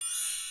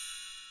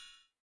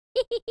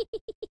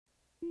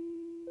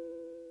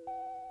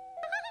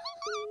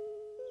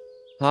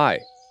Hi,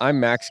 I'm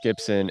Max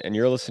Gibson, and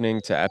you're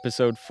listening to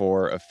episode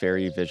 4 of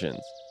Faerie Visions,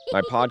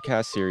 my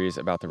podcast series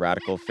about the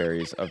Radical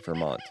Faeries of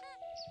Vermont.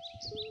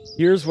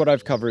 Here's what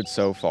I've covered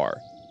so far.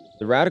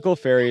 The Radical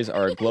Faeries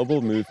are a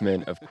global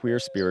movement of queer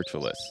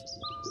spiritualists.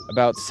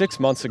 About 6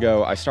 months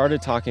ago, I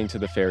started talking to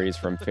the fairies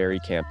from Fairy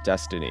Camp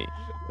Destiny,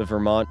 the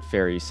Vermont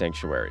Fairy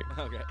Sanctuary.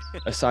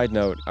 A side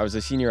note, I was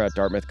a senior at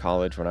Dartmouth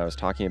College when I was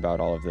talking about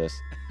all of this,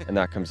 and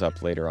that comes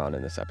up later on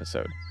in this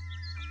episode.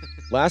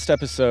 Last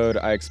episode,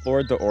 I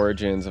explored the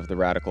origins of the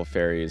Radical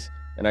Faeries,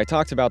 and I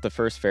talked about the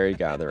first fairy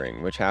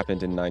gathering, which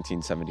happened in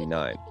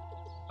 1979.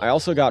 I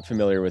also got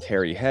familiar with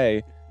Harry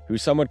Hay, who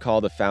some would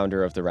call the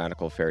founder of the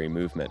Radical Fairy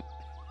movement.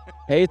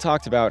 Hay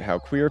talked about how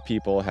queer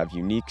people have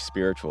unique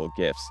spiritual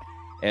gifts,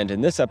 and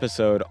in this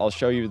episode, I'll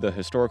show you the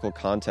historical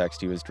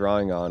context he was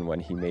drawing on when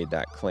he made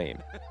that claim.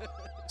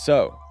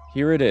 So,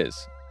 here it is,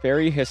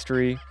 Fairy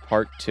History,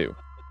 Part 2.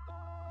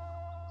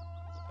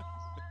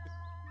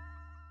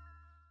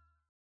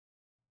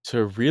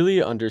 To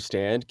really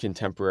understand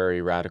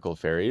contemporary radical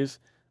fairies,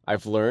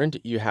 I've learned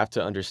you have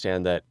to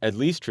understand that, at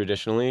least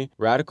traditionally,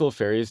 radical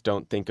fairies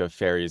don't think of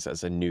fairies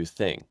as a new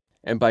thing.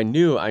 And by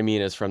new, I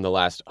mean as from the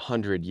last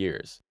 100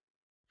 years.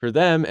 For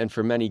them, and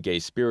for many gay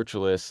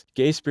spiritualists,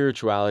 gay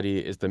spirituality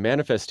is the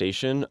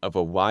manifestation of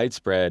a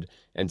widespread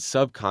and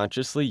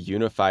subconsciously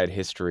unified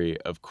history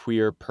of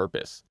queer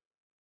purpose.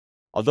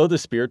 Although the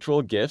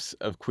spiritual gifts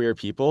of queer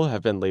people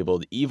have been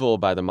labeled evil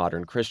by the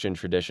modern Christian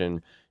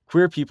tradition,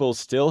 queer people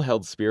still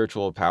held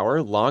spiritual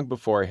power long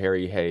before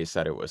Harry Hay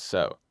said it was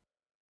so.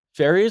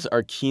 Fairies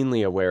are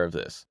keenly aware of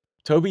this.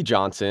 Toby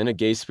Johnson, a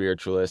gay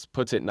spiritualist,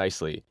 puts it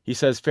nicely. He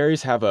says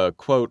fairies have a,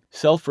 quote,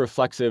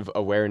 self-reflexive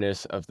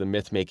awareness of the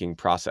myth-making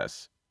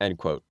process, end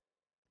quote.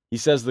 He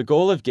says the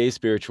goal of gay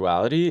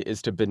spirituality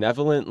is to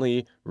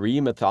benevolently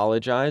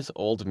re-mythologize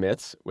old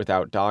myths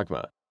without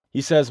dogma.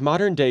 He says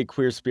modern-day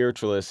queer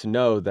spiritualists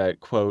know that,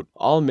 quote,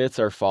 all myths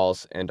are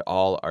false and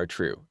all are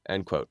true,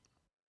 end quote.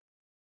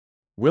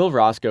 Will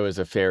Roscoe is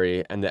a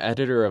fairy and the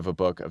editor of a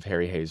book of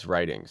Harry Hay's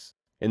writings.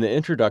 In the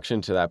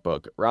introduction to that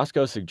book,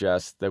 Roscoe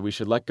suggests that we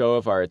should let go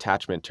of our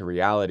attachment to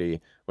reality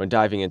when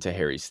diving into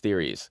Harry's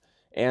theories,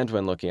 and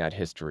when looking at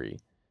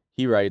history.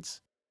 He writes,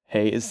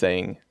 Hay is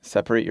saying,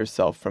 separate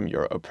yourself from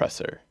your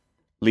oppressor.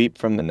 Leap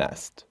from the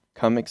nest.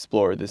 Come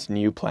explore this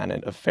new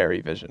planet of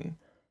fairy vision,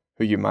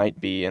 who you might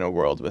be in a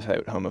world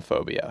without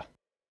homophobia.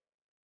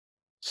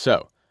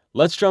 So,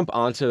 let's jump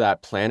onto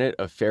that planet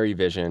of fairy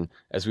vision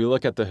as we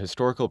look at the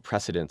historical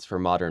precedents for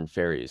modern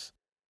fairies.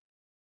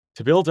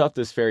 To build up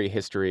this fairy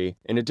history,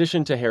 in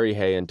addition to Harry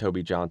Hay and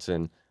Toby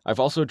Johnson, I've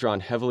also drawn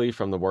heavily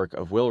from the work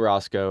of Will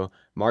Roscoe,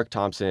 Mark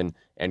Thompson,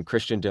 and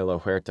Christian de la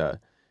Huerta,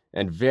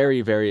 and very,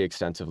 very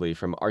extensively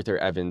from Arthur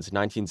Evans'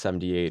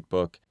 1978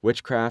 book,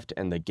 Witchcraft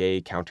and the Gay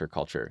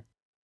Counterculture.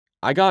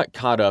 I got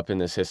caught up in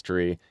this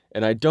history,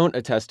 and I don't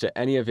attest to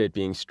any of it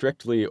being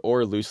strictly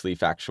or loosely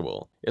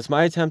factual. It's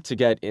my attempt to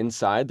get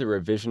inside the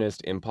revisionist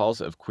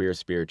impulse of queer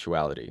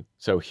spirituality.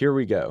 So here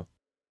we go.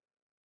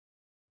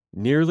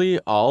 Nearly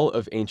all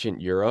of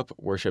ancient Europe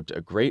worshipped a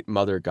great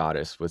mother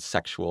goddess with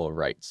sexual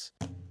rights.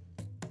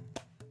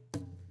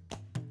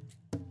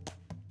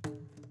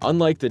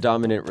 Unlike the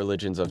dominant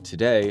religions of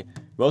today,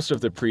 most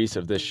of the priests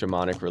of this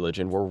shamanic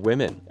religion were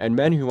women, and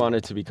men who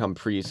wanted to become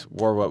priests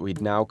wore what we'd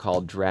now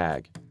call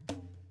drag.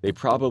 They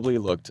probably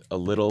looked a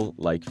little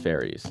like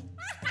fairies.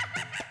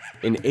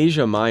 In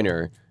Asia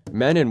Minor,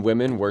 men and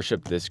women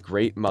worshipped this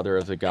great mother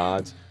of the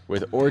gods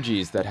with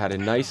orgies that had a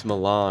nice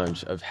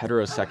melange of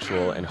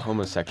heterosexual and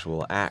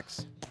homosexual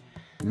acts.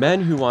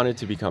 Men who wanted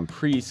to become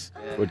priests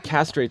would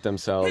castrate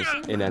themselves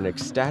in an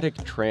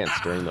ecstatic trance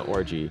during the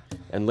orgy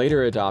and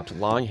later adopt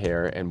long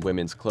hair and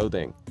women's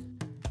clothing.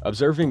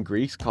 Observant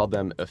Greeks called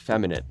them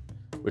effeminate,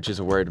 which is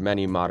a word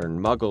many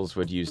modern muggles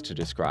would use to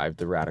describe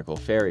the radical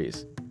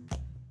fairies.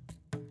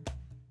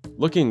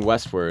 Looking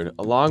westward,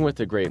 along with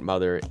the Great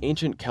Mother,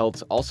 ancient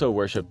Celts also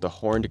worshipped the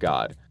horned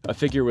god, a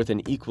figure with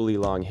an equally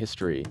long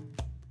history.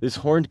 This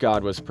horned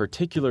god was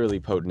particularly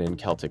potent in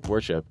Celtic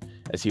worship,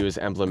 as he was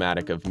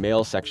emblematic of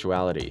male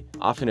sexuality,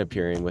 often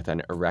appearing with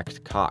an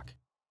erect cock.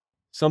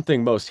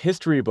 Something most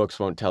history books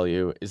won't tell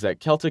you is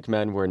that Celtic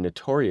men were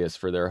notorious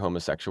for their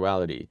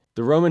homosexuality.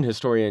 The Roman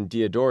historian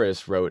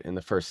Diodorus wrote in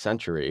the 1st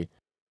century,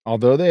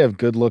 although they have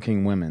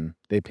good-looking women,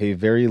 they pay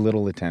very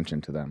little attention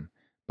to them,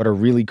 but are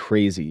really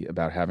crazy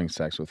about having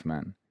sex with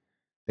men.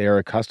 They are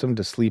accustomed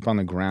to sleep on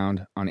the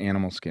ground on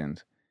animal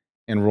skins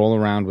and roll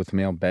around with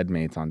male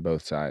bedmates on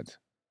both sides.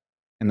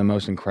 And the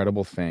most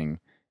incredible thing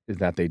is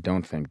that they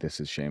don't think this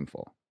is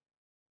shameful.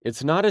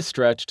 It's not a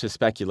stretch to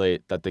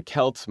speculate that the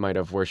Celts might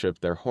have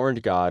worshipped their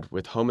horned god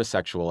with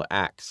homosexual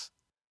acts.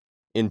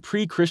 In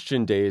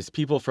pre-Christian days,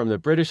 people from the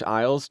British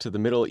Isles to the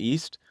Middle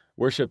East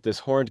worshipped this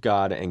horned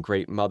god and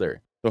Great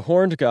Mother. The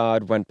horned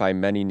god went by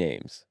many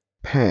names: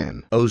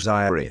 Pan,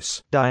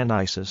 Osiris,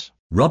 Dionysus,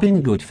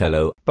 Robin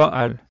Goodfellow,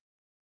 Baal.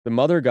 The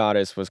mother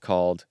goddess was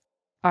called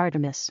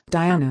Artemis,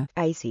 Diana,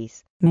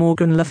 Isis,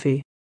 Morgan Le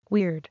Fay.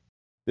 Weird.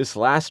 This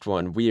last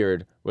one,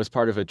 Weird, was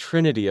part of a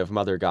trinity of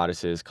mother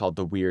goddesses called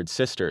the Weird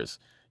Sisters.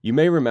 You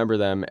may remember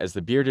them as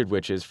the bearded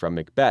witches from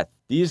Macbeth.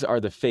 These are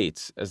the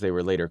Fates, as they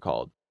were later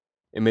called.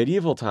 In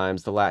medieval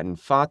times, the Latin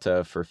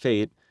fata for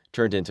fate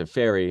turned into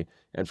fairy,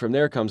 and from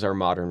there comes our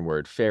modern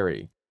word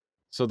fairy.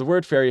 So the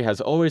word fairy has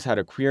always had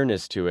a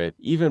queerness to it,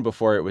 even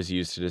before it was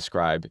used to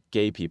describe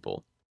gay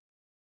people.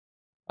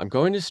 I'm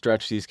going to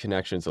stretch these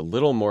connections a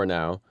little more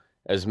now,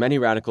 as many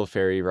radical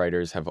fairy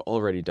writers have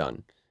already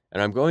done,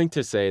 and I'm going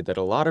to say that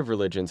a lot of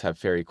religions have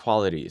fairy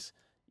qualities,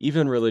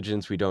 even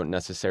religions we don't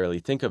necessarily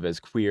think of as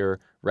queer,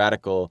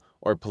 radical,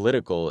 or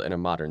political in a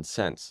modern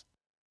sense.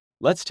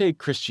 Let's take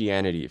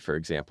Christianity, for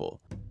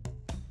example.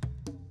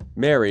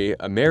 Mary,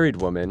 a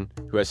married woman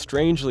who has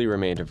strangely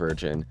remained a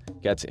virgin,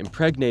 gets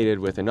impregnated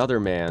with another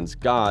man's,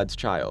 God's,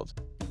 child.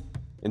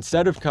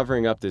 Instead of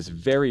covering up this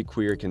very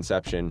queer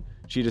conception,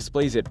 she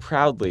displays it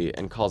proudly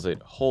and calls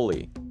it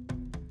holy.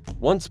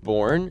 Once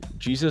born,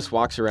 Jesus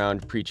walks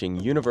around preaching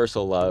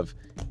universal love,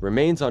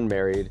 remains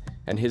unmarried,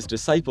 and his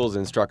disciples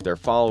instruct their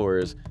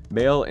followers,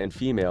 male and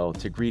female,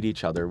 to greet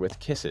each other with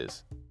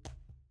kisses.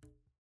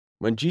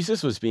 When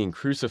Jesus was being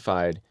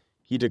crucified,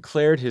 he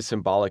declared his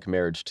symbolic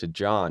marriage to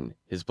John,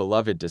 his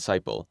beloved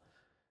disciple.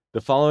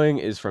 The following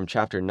is from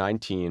chapter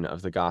 19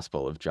 of the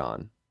Gospel of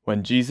John.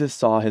 When Jesus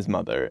saw his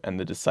mother and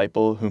the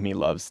disciple whom he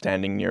loved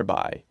standing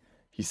nearby,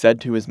 he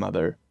said to his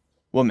mother,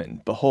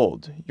 "Woman,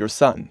 behold, your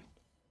son."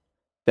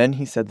 Then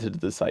he said to the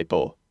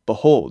disciple,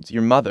 "Behold,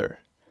 your mother."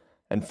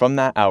 And from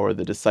that hour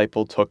the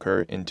disciple took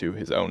her into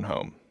his own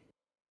home.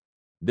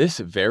 This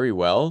very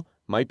well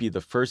might be the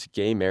first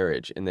gay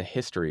marriage in the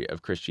history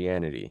of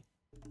Christianity.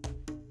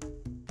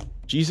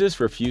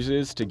 Jesus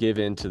refuses to give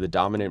in to the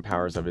dominant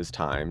powers of his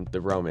time,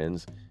 the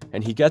Romans,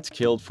 and he gets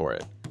killed for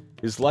it.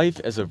 His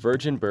life as a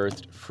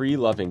virgin-birthed,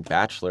 free-loving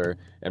bachelor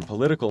and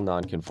political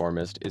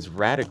nonconformist is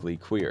radically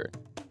queer.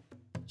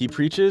 He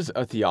preaches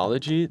a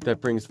theology that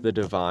brings the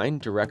divine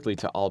directly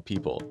to all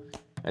people,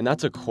 and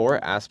that's a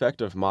core aspect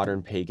of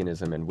modern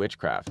paganism and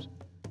witchcraft.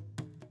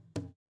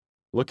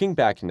 Looking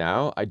back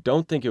now, I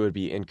don't think it would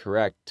be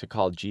incorrect to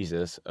call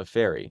Jesus a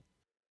fairy.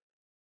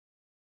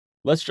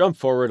 Let's jump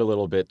forward a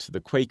little bit to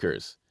the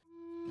Quakers.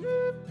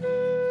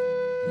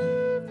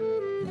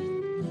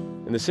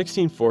 In the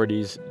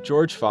 1640s,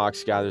 George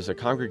Fox gathers a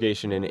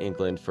congregation in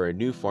England for a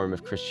new form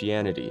of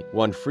Christianity,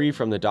 one free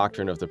from the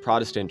doctrine of the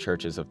Protestant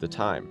churches of the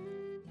time.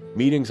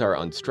 Meetings are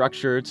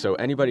unstructured, so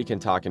anybody can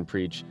talk and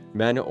preach,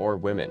 men or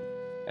women,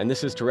 and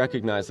this is to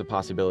recognize the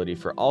possibility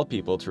for all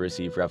people to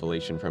receive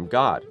revelation from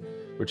God,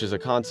 which is a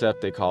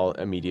concept they call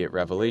immediate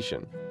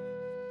revelation.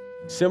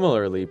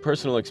 Similarly,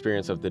 personal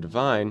experience of the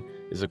divine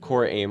is a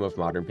core aim of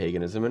modern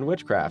paganism and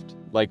witchcraft,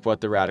 like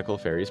what the Radical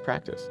Faeries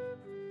practice.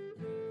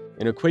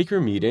 In a Quaker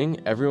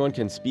meeting, everyone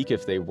can speak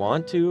if they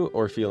want to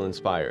or feel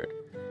inspired,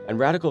 and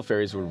Radical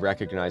Faeries would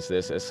recognize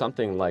this as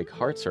something like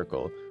Heart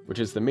Circle, which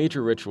is the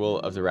major ritual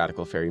of the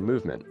Radical Faerie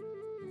movement.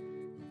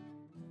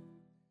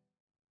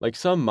 Like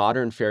some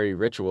modern fairy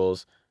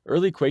rituals,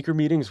 early Quaker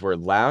meetings were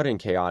loud and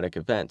chaotic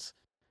events.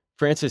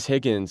 Francis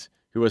Higgins,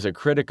 who was a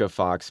critic of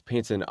Fox,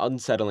 paints an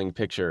unsettling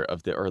picture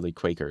of the early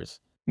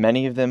Quakers.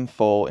 Many of them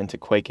fall into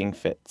quaking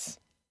fits.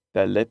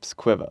 Their lips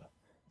quiver.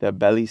 Their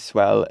bellies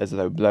swell as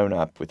though blown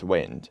up with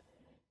wind.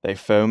 They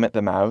foam at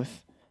the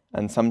mouth,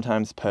 and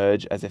sometimes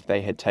purge as if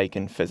they had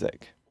taken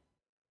physic.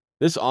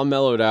 This all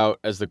mellowed out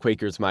as the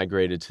Quakers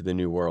migrated to the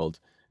New World,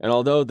 and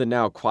although the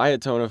now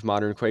quiet tone of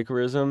modern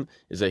Quakerism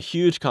is a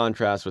huge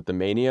contrast with the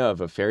mania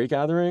of a fairy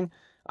gathering,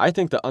 I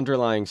think the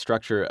underlying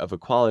structure of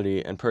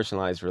equality and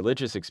personalized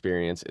religious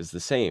experience is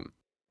the same.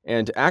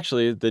 And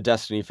actually, the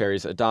Destiny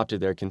Fairies adopted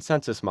their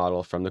consensus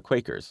model from the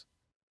Quakers.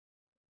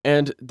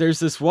 And there's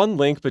this one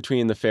link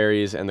between the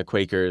fairies and the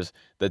Quakers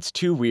that's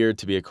too weird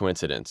to be a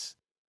coincidence.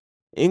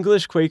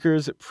 English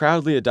Quakers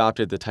proudly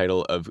adopted the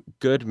title of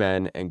good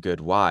men and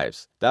good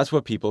wives. That's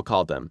what people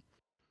called them.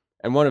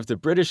 And one of the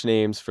British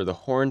names for the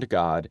horned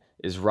god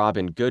is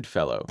Robin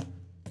Goodfellow.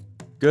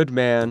 Good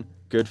man,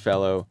 good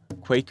fellow,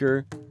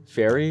 Quaker,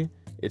 fairy,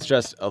 it's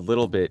just a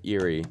little bit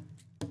eerie.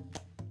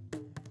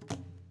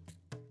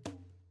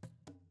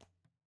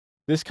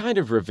 This kind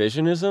of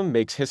revisionism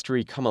makes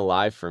history come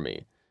alive for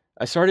me.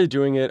 I started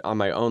doing it on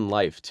my own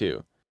life,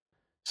 too.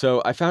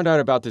 So I found out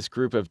about this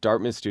group of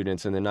Dartmouth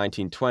students in the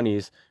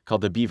 1920s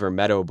called the Beaver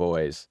Meadow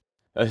Boys.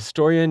 A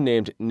historian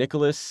named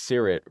Nicholas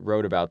Sirrett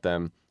wrote about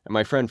them, and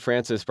my friend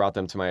Francis brought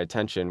them to my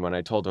attention when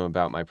I told him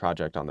about my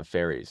project on the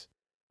fairies.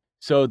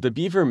 So the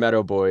Beaver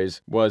Meadow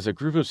Boys was a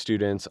group of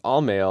students,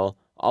 all male,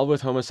 all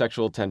with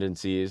homosexual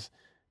tendencies,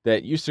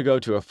 that used to go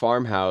to a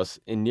farmhouse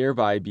in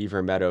nearby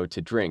Beaver Meadow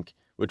to drink,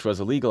 which was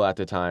illegal at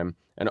the time,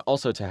 and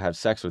also to have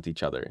sex with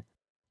each other.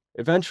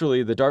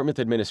 Eventually, the Dartmouth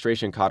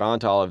administration caught on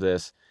to all of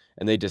this,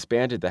 and they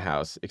disbanded the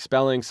house,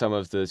 expelling some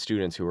of the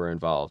students who were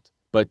involved.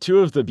 But two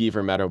of the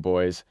Beaver Meadow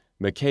Boys,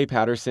 McKay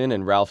Patterson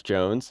and Ralph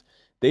Jones,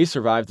 they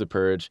survived the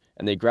purge,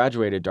 and they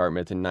graduated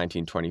Dartmouth in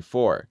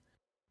 1924.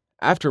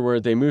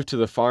 Afterward, they moved to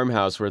the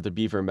farmhouse where the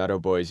Beaver Meadow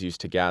Boys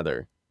used to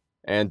gather,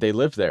 and they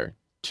lived there,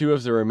 two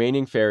of the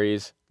remaining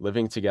fairies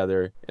living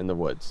together in the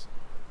woods.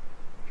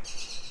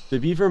 The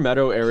Beaver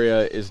Meadow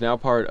area is now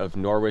part of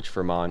Norwich,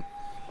 Vermont,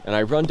 and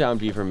I run down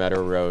Beaver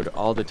Meadow Road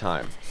all the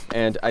time.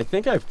 And I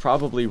think I've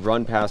probably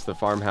run past the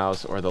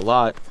farmhouse or the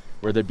lot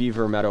where the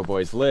Beaver Meadow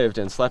boys lived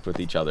and slept with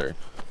each other.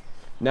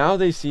 Now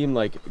they seem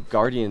like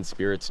guardian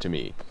spirits to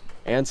me,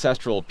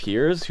 ancestral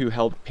peers who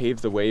helped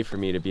pave the way for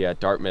me to be at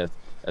Dartmouth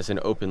as an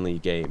openly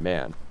gay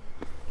man.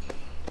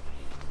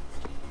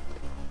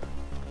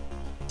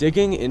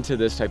 Digging into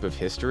this type of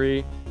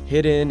history,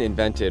 hidden,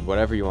 invented,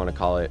 whatever you want to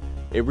call it,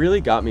 it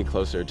really got me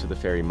closer to the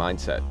fairy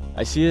mindset.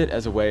 I see it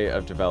as a way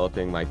of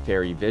developing my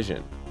fairy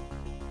vision.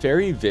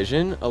 Fairy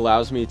vision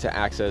allows me to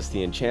access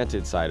the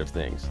enchanted side of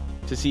things,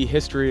 to see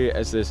history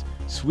as this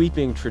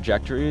sweeping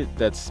trajectory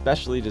that's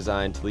specially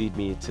designed to lead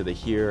me to the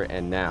here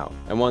and now,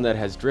 and one that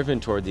has driven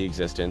toward the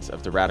existence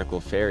of the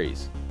Radical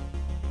Faeries.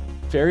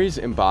 Fairies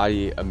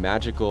embody a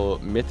magical,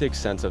 mythic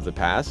sense of the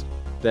past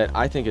that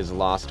I think is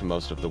lost to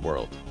most of the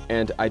world.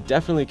 And I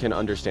definitely can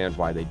understand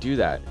why they do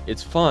that.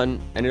 It's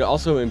fun, and it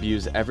also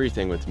imbues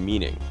everything with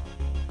meaning.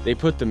 They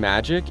put the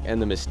magic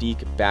and the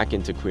mystique back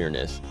into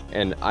queerness,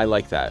 and I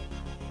like that.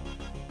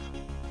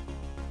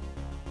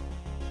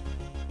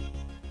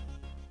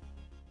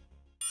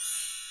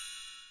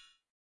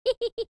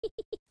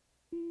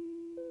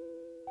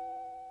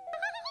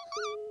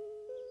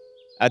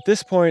 At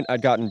this point,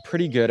 I'd gotten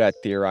pretty good at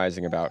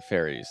theorizing about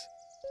fairies.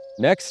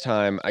 Next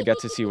time, I get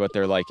to see what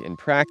they're like in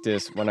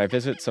practice when I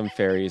visit some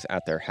fairies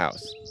at their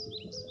house.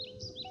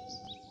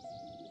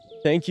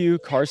 Thank you,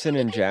 Carson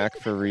and Jack,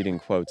 for reading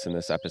quotes in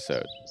this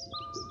episode.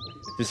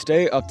 To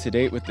stay up to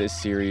date with this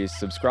series,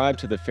 subscribe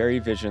to the Faerie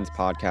Visions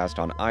podcast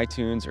on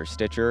iTunes or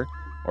Stitcher,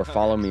 or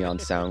follow me on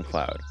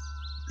SoundCloud.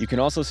 You can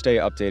also stay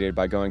updated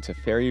by going to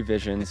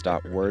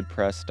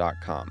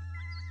faerievisions.wordpress.com.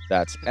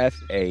 That's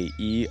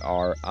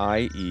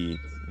Faerie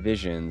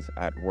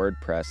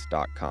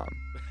visions@wordpress.com.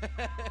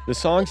 The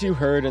songs you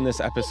heard in this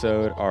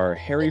episode are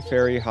Harry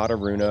Fairy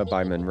Hadaruna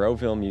by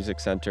Monroeville Music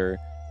Center,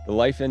 The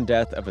Life and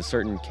Death of a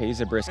Certain K.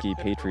 Zabriskie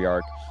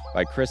Patriarch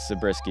by Chris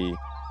Zabriskie,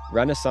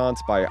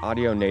 Renaissance by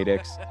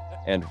Audionatics,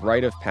 and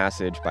Rite of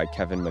Passage by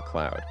Kevin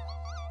MacLeod.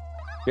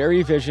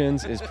 Faerie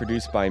Visions is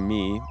produced by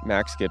me,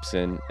 Max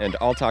Gibson, and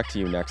I'll talk to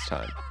you next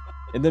time.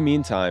 In the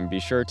meantime, be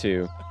sure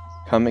to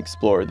come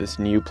explore this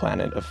new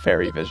planet of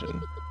fairy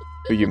vision,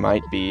 who you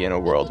might be in a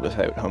world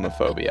without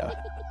homophobia.